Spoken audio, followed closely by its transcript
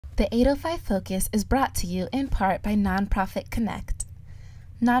The 805 Focus is brought to you in part by Nonprofit Connect.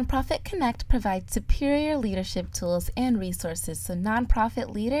 Nonprofit Connect provides superior leadership tools and resources so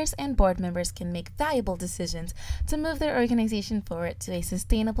nonprofit leaders and board members can make valuable decisions to move their organization forward to a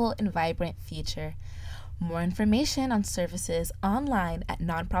sustainable and vibrant future. More information on services online at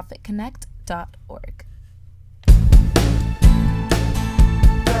nonprofitconnect.org.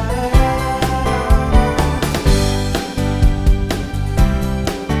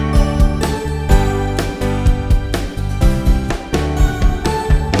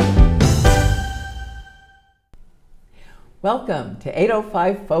 Welcome to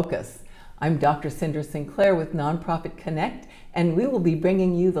 805 Focus. I'm Dr. Cynder Sinclair with Nonprofit Connect, and we will be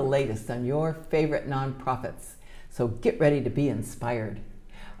bringing you the latest on your favorite nonprofits. So get ready to be inspired.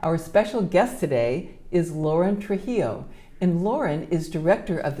 Our special guest today is Lauren Trujillo, and Lauren is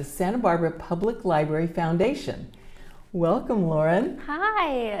director of the Santa Barbara Public Library Foundation. Welcome, Lauren.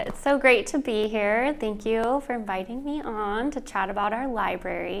 Hi, it's so great to be here. Thank you for inviting me on to chat about our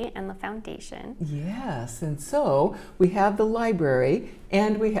library and the foundation. Yes, and so we have the library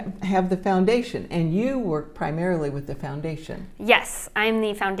and we have the foundation, and you work primarily with the foundation. Yes, I'm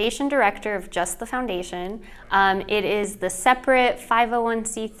the foundation director of just the foundation. It is the separate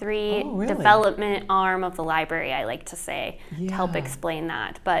 501c3 development arm of the library, I like to say, to help explain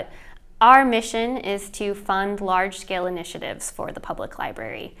that. But our mission is to fund large-scale initiatives for the public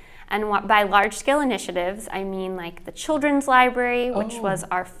library. And by large-scale initiatives, I mean like the Children's Library, which was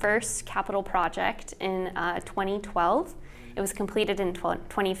our first capital project in 2012. It was completed in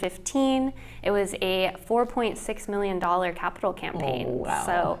 2015. It was a $4.6 million capital campaign. Oh, wow.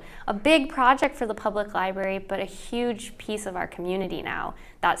 So a big project for the public library, but a huge piece of our community now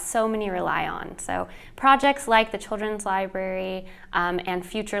that so many rely on. So projects like the Children's Library and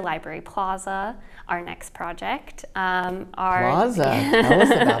future Library Plaza, our next project. Plaza, tell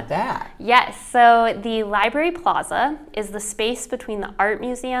us about that. Yes, so the Library Plaza is the space between the Art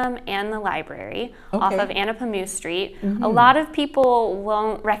Museum and the library off of Anapamu Street. A lot of people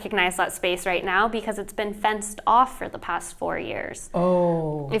won't recognize that space right now because it's been fenced off for the past 4 years.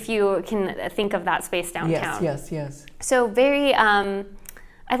 Oh. If you can think of that space downtown. Yes. So very, I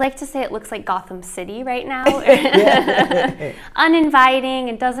like to say it looks like Gotham City right now. Uninviting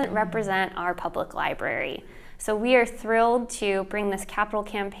and doesn't represent our public library. So we are thrilled to bring this capital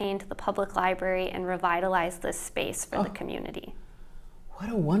campaign to the public library and revitalize this space for the community. What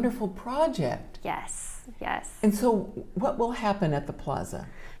a wonderful project. Yes. And so what will happen at the plaza?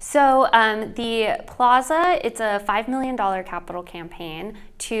 So the plaza, it's a $5 million capital campaign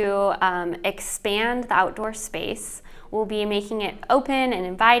to expand the outdoor space. We'll be making it open and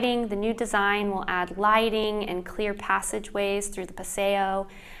inviting. The new design will add lighting and clear passageways through the Paseo.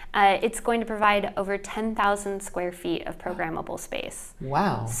 It's going to provide over 10,000 square feet of programmable space.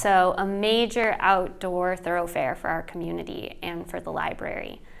 Wow. So a major outdoor thoroughfare for our community and for the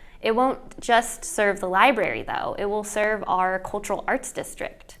library. It won't just serve the library, though. It will serve our cultural arts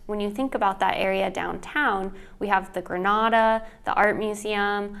district. When you think about that area downtown, we have the Granada, the Art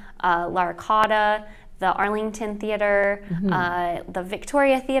Museum, La Arcada, the Arlington Theater, the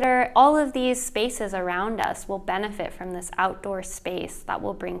Victoria Theater. All of these spaces around us will benefit from this outdoor space that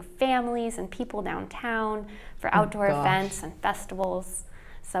will bring families and people downtown for outdoor events and festivals.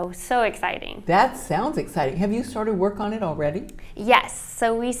 So exciting. That sounds exciting. Have you started work on it already? Yes.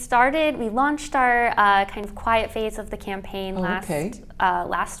 So we launched our kind of quiet phase of the campaign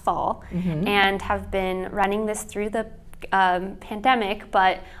last fall and have been running this through the pandemic,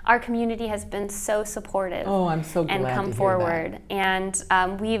 but our community has been so supportive. Oh, I'm so glad and come to hear forward. that. And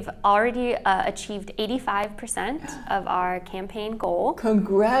we've already achieved 85% of our campaign goal.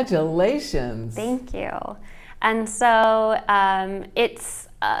 Congratulations. Thank you. And so it's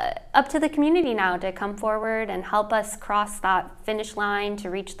up to the community now to come forward and help us cross that finish line to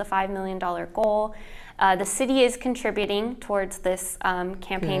reach the $5 million goal. The city is contributing towards this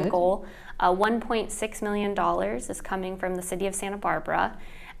campaign goal. $1.6 million is coming from the city of Santa Barbara,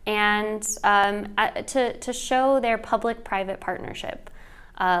 and to show their public-private partnership.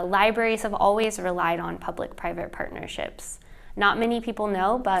 Libraries have always relied on public-private partnerships. Not many people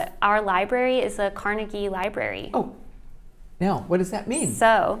know, but our library is a Carnegie Library. Oh, now what does that mean?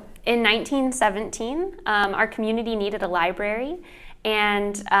 So in 1917, our community needed a library,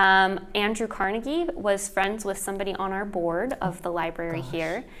 and Andrew Carnegie was friends with somebody on our board of the library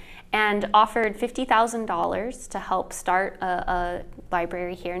here, and offered $50,000 to help start a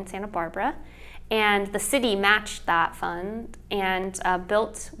library here in Santa Barbara. And the city matched that fund and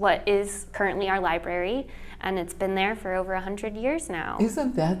built what is currently our library, and it's been there for over 100 years now.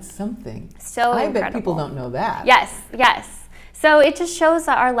 Isn't that something? So I incredible. bet people don't know that. Yes. So it just shows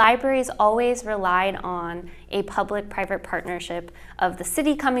that our libraries always relied on a public-private partnership of the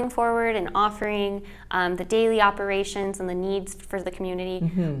city coming forward and offering the daily operations and the needs for the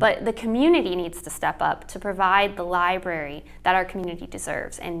community. But the community needs to step up to provide the library that our community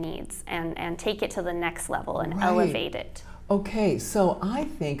deserves and needs, and take it to the next level and elevate it. Okay, so I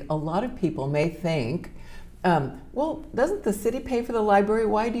think a lot of people may think, well, doesn't the city pay for the library?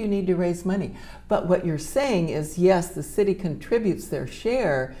 Why do you need to raise money? But what you're saying is, yes, the city contributes their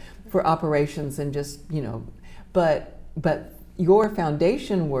share for operations and just, you know, but your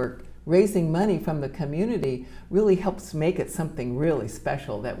foundation work, raising money from the community, really helps make it something really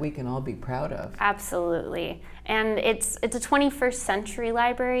special that we can all be proud of. Absolutely. And it's a 21st century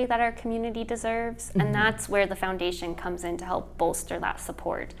library that our community deserves, and that's where the foundation comes in to help bolster that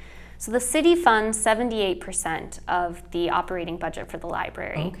support. So the city funds 78% of the operating budget for the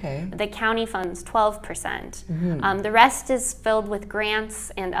library. Okay. The county funds 12%. The rest is filled with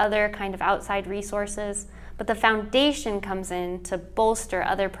grants and other kind of outside resources. But the foundation comes in to bolster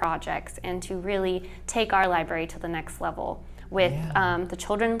other projects and to really take our library to the next level. With the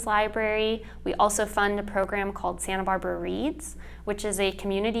Children's Library, we also fund a program called Santa Barbara Reads, which is a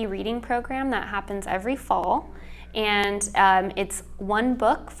community reading program that happens every fall. And it's one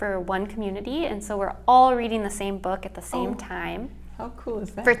book for one community, and so we're all reading the same book at the same time. How cool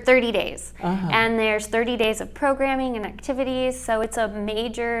is that? For 30 days. And there's 30 days of programming and activities, so it's a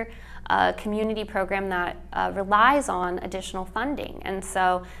major community program that relies on additional funding. And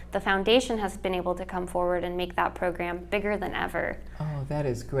so the foundation has been able to come forward and make that program bigger than ever. Oh, that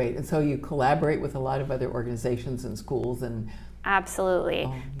is great. And so you collaborate with a lot of other organizations and schools and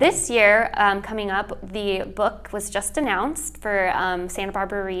Absolutely. This year, coming up, the book was just announced for Santa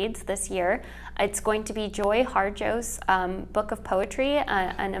Barbara Reads this year. It's going to be Joy Harjo's book of poetry,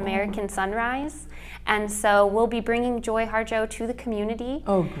 An American Sunrise. And so we'll be bringing Joy Harjo to the community.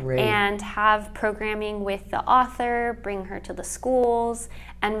 Oh, great. And have programming with the author, bring her to the schools,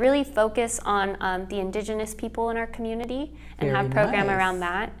 and really focus on the indigenous people in our community and Very have program nice. around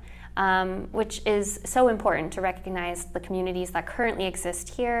that. Which is so important to recognize the communities that currently exist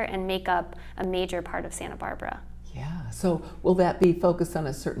here and make up a major part of Santa Barbara. Yeah, so will that be focused on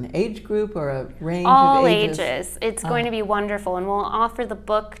a certain age group or a range All of ages? ages. It's going to be wonderful, and we'll offer the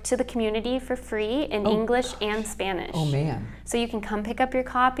book to the community for free in English and Spanish. Oh man. So you can come pick up your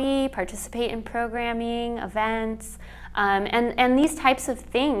copy, participate in programming, events, and these types of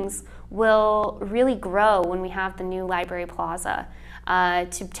things will really grow when we have the new Library Plaza.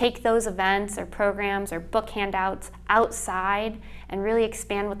 To take those events or programs or book handouts outside and really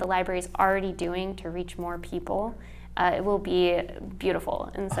expand what the library is already doing to reach more people, it will be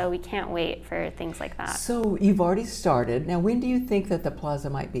beautiful. And so we can't wait for things like that. So you've already started. Now, when do you think that the plaza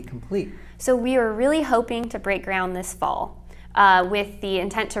might be complete? So we are really hoping to break ground this fall. With the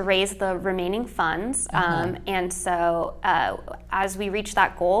intent to raise the remaining funds. And so as we reach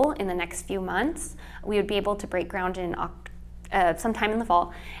that goal in the next few months, we would be able to break ground in sometime in the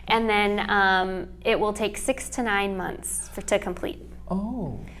fall. And then it will take 6 to 9 months to complete.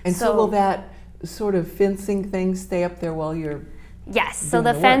 Oh, and so will that sort of fencing thing stay up there while you're Yes, so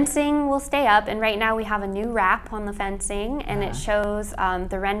the fencing will stay up, and right now we have a new wrap on the fencing, and it shows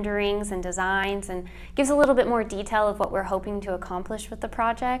the renderings and designs and gives a little bit more detail of what we're hoping to accomplish with the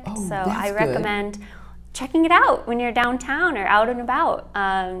project. Oh, so that's I recommend checking it out when you're downtown or out and about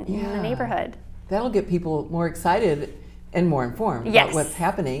in Yeah. the neighborhood. That'll get people more excited and more informed Yes. about what's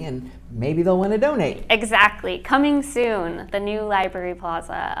happening, and maybe they'll want to donate. Exactly. Coming soon, the new Library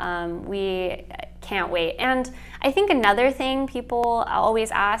Plaza. We can't wait. And I think another thing people always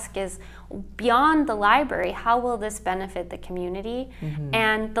ask is, beyond the library, how will this benefit the community?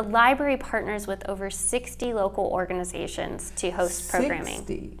 And the library partners with over 60 local organizations to host programming.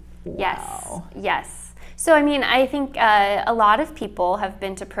 60? Yes, Wow. yes. So I mean, I think a lot of people have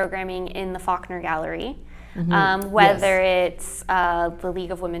been to programming in the Faulkner Gallery, whether it's the League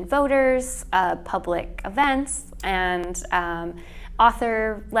of Women Voters, public events, and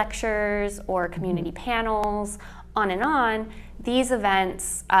author lectures or community panels, on and on. These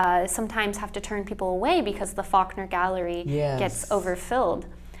events sometimes have to turn people away because the Faulkner Gallery gets overfilled.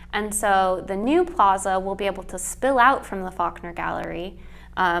 And so the new plaza will be able to spill out from the Faulkner Gallery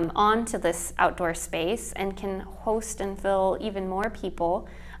onto this outdoor space and can host and fill even more people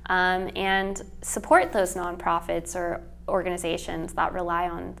and support those nonprofits or organizations that rely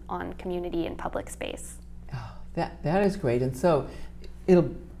on community and public space. Oh, that is great. And so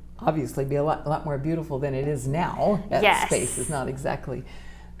it'll obviously be a lot more beautiful than it is now. That Yes. space is not exactly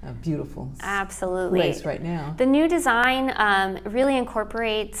a beautiful Absolutely. place right now. The new design really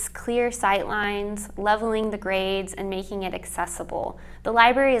incorporates clear sight lines, leveling the grades, and making it accessible. The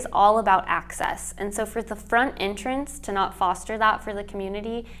library is all about access, and so for the front entrance to not foster that for the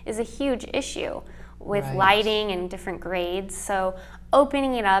community is a huge issue with Right. lighting and different grades. So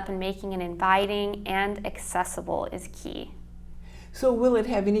opening it up and making it inviting and accessible is key. So will it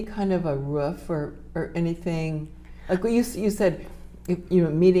have any kind of a roof or anything? Like you said,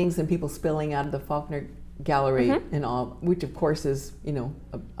 meetings and people spilling out of the Faulkner Gallery and all, which of course is,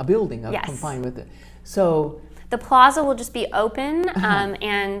 a building Yes. confined with it. So the plaza will just be open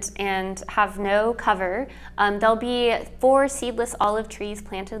and have no cover. There'll be 4 seedless olive trees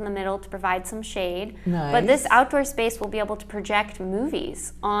planted in the middle to provide some shade. Nice. But this outdoor space will be able to project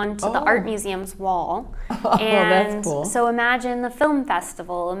movies onto the art museum's wall. And that's cool. so imagine the film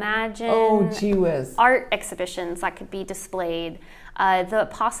festival, imagine gee whiz. art exhibitions that could be displayed. The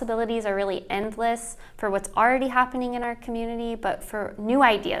possibilities are really endless for what's already happening in our community, but for new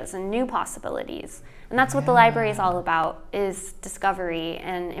ideas and new possibilities. And that's what the library is all about, is discovery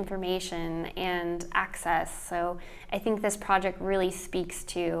and information and access. So I think this project really speaks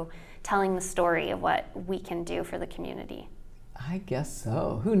to telling the story of what we can do for the community. I guess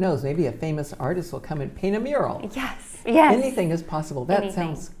so. Who knows? Maybe a famous artist will come and paint a mural. Yes, yes. Anything is possible. That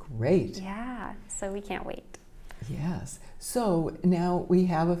Anything. sounds great. Yeah, so we can't wait. Yes. So now we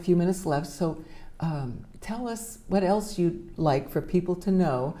have a few minutes left. So tell us what else you'd like for people to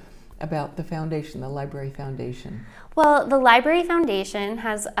know about the foundation, the Library Foundation. Well, the Library Foundation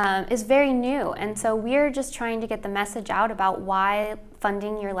is very new, and so we're just trying to get the message out about why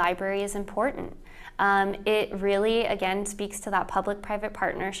funding your library is important. It really, again, speaks to that public-private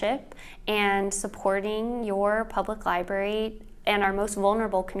partnership and supporting your public library and our most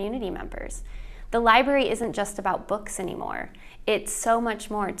vulnerable community members. The library isn't just about books anymore. It's so much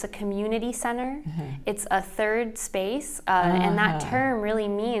more. It's a community center. It's a third space, and that term really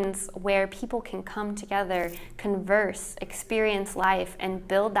means where people can come together, converse, experience life, and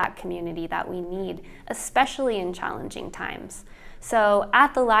build that community that we need, especially in challenging times. So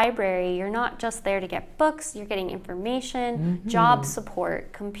at the library, you're not just there to get books, you're getting information, job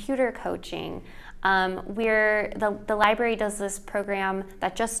support, computer coaching. The library does this program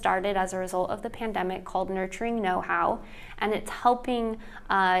that just started as a result of the pandemic called Nurturing Know-How, and it's helping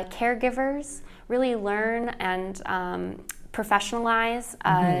caregivers really learn and professionalize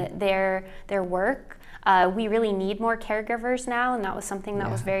their work. We really need more caregivers now, and that was something that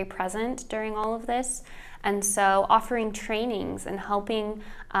was very present during all of this. And so offering trainings and helping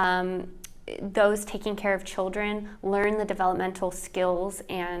those taking care of children learn the developmental skills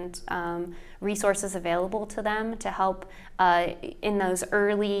and resources available to them to help in those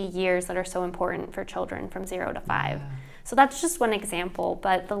early years that are so important for children from 0 to 5. So that's just one example,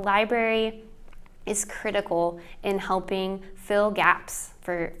 but the library is critical in helping fill gaps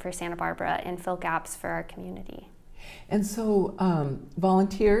for Santa Barbara and fill gaps for our community. And so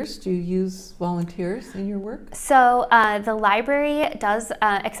volunteers, do you use volunteers in your work? So the library does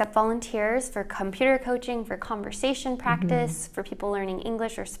accept volunteers for computer coaching, for conversation practice, for people learning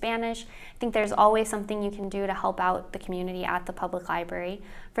English or Spanish. I think there's always something you can do to help out the community at the public library.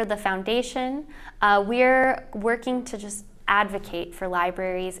 For the foundation, we're working to just advocate for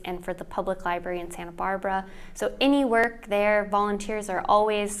libraries and for the public library in Santa Barbara. So any work there, volunteers are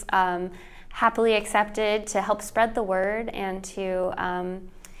always happily accepted to help spread the word and to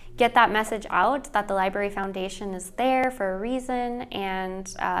get that message out that the Library Foundation is there for a reason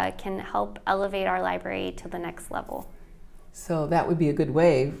and can help elevate our library to the next level. So that would be a good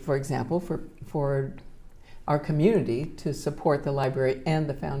way, for example, for our community to support the library and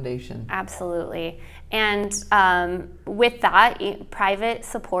the foundation. Absolutely. And with that, private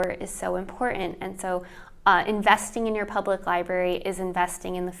support is so important. And so investing in your public library is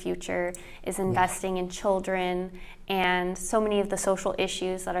investing in the future, is investing in children, and so many of the social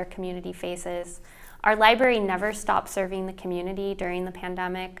issues that our community faces. Our library never stopped serving the community during the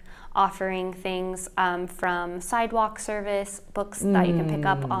pandemic, offering things from sidewalk service, books that you can pick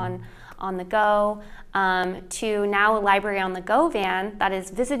up on the go, to now a Library on the Go van that is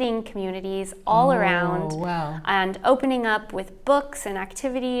visiting communities all around and opening up with books and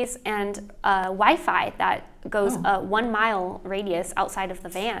activities and Wi-Fi that goes a 1 mile radius outside of the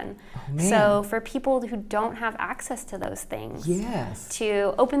van. So for people who don't have access to those things,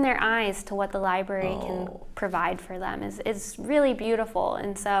 to open their eyes to what the library can provide for them is really beautiful.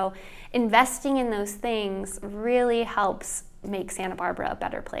 And so investing in those things really helps make Santa Barbara a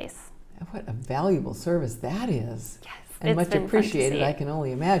better place. What a valuable service that is. Yes. And much been appreciated, fun to see. I can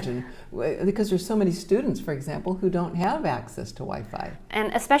only imagine, because there's so many students, for example, who don't have access to Wi-Fi.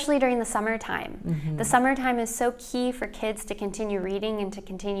 And especially during the summertime. Mm-hmm. The summertime is so key for kids to continue reading and to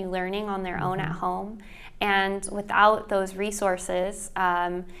continue learning on their own at home. And without those resources,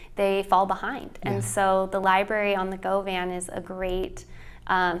 they fall behind. Yeah. And so the library on the Go van is a great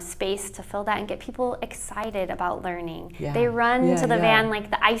space to fill that and get people excited about learning. Yeah. They run Yeah, to the yeah. van like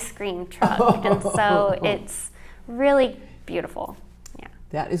the ice cream truck. And so it's really beautiful. Yeah.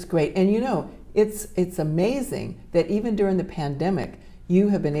 That is great. And you know, it's amazing that even during the pandemic, you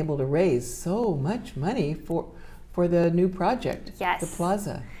have been able to raise so much money for the new project, Yes. the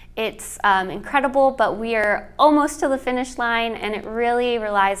plaza. It's incredible, but we are almost to the finish line, and it really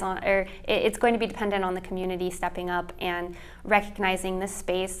relies on, or it's going to be dependent on the community stepping up and recognizing this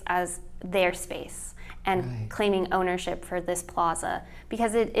space as their space and Right. claiming ownership for this plaza,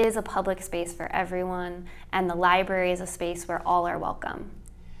 because it is a public space for everyone, and the library is a space where all are welcome.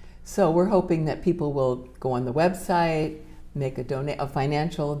 So we're hoping that people will go on the website, make a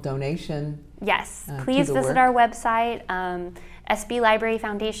financial donation. Yes, to please the visit work. our website,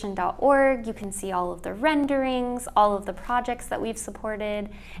 sblibraryfoundation.org. You can see all of the renderings, all of the projects that we've supported,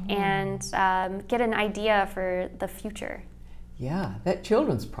 and get an idea for the future. Yeah, that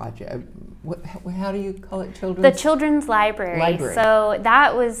children's project. How do you call it? The Children's Library. Library. So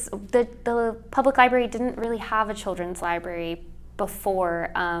that was, the public library didn't really have a children's library before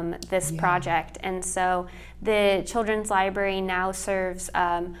this Yeah. project. And so the Children's Library now serves,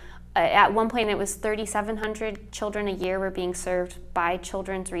 at one point it was 3,700 children a year were being served by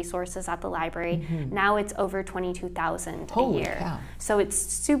children's resources at the library. Now it's over 22,000 a Holy year. cow. So it's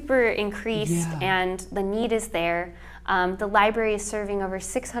super increased, Yeah. and the need is there. The library is serving over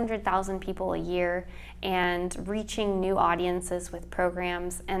 600,000 people a year and reaching new audiences with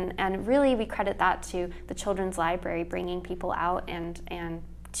programs. And really we credit that to the Children's Library bringing people out and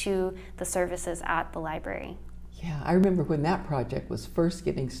to the services at the library. Yeah, I remember when that project was first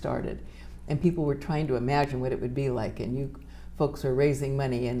getting started and people were trying to imagine what it would be like, and you folks are raising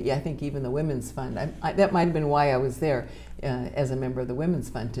money, and I think even the Women's Fund, that might have been why I was there as a member of the Women's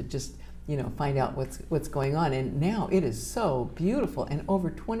Fund, to just find out what's going on. And now it is so beautiful, and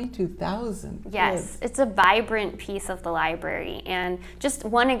over 22,000 Yes, kids. it's a vibrant piece of the library, and just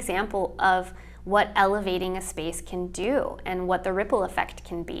one example of what elevating a space can do and what the ripple effect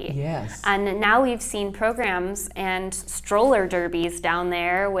can be. Yes. And now we've seen programs and stroller derbies down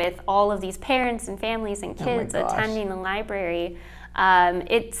there with all of these parents and families and Oh my kids gosh. attending the library.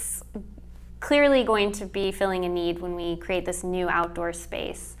 It's clearly going to be filling a need when we create this new outdoor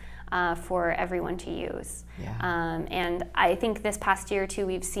space for everyone to use. Yeah. And I think this past year or two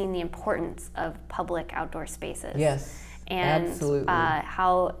we've seen the importance of public outdoor spaces. Yes, And absolutely.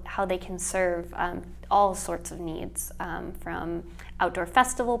 how they can serve all sorts of needs, from outdoor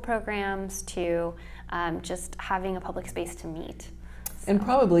festival programs to just having a public space to meet. And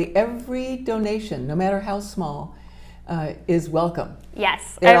probably every donation, no matter how small, is welcome.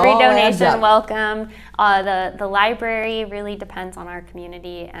 Yes, It every all adds donation up. welcome. The library really depends on our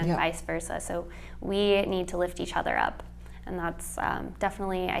community and Yeah. vice versa. So we need to lift each other up. And that's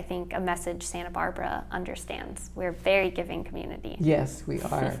definitely, I think, a message Santa Barbara understands. We're a very giving community. Yes, we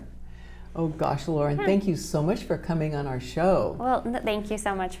are. Oh gosh, Lauren, thank you so much for coming on our show. Well, thank you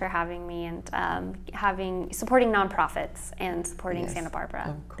so much for having me and supporting nonprofits and supporting Yes, Santa Barbara. Of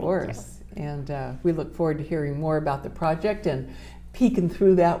Thank you. course. And we look forward to hearing more about the project and peeking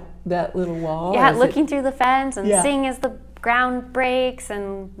through that little wall. Yeah, as looking through the fence and Yeah. seeing as the ground breaks,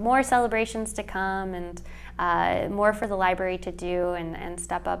 and more celebrations to come, and more for the library to do and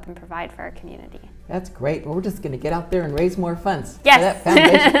step up and provide for our community. That's great. Well, we're just going to get out there and raise more funds Yes. for that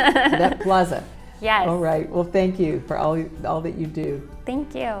foundation, for that plaza. Yes. All right. Well, thank you for all that you do.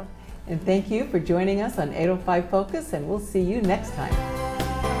 Thank you. And thank you for joining us on 805 Focus, and we'll see you next time.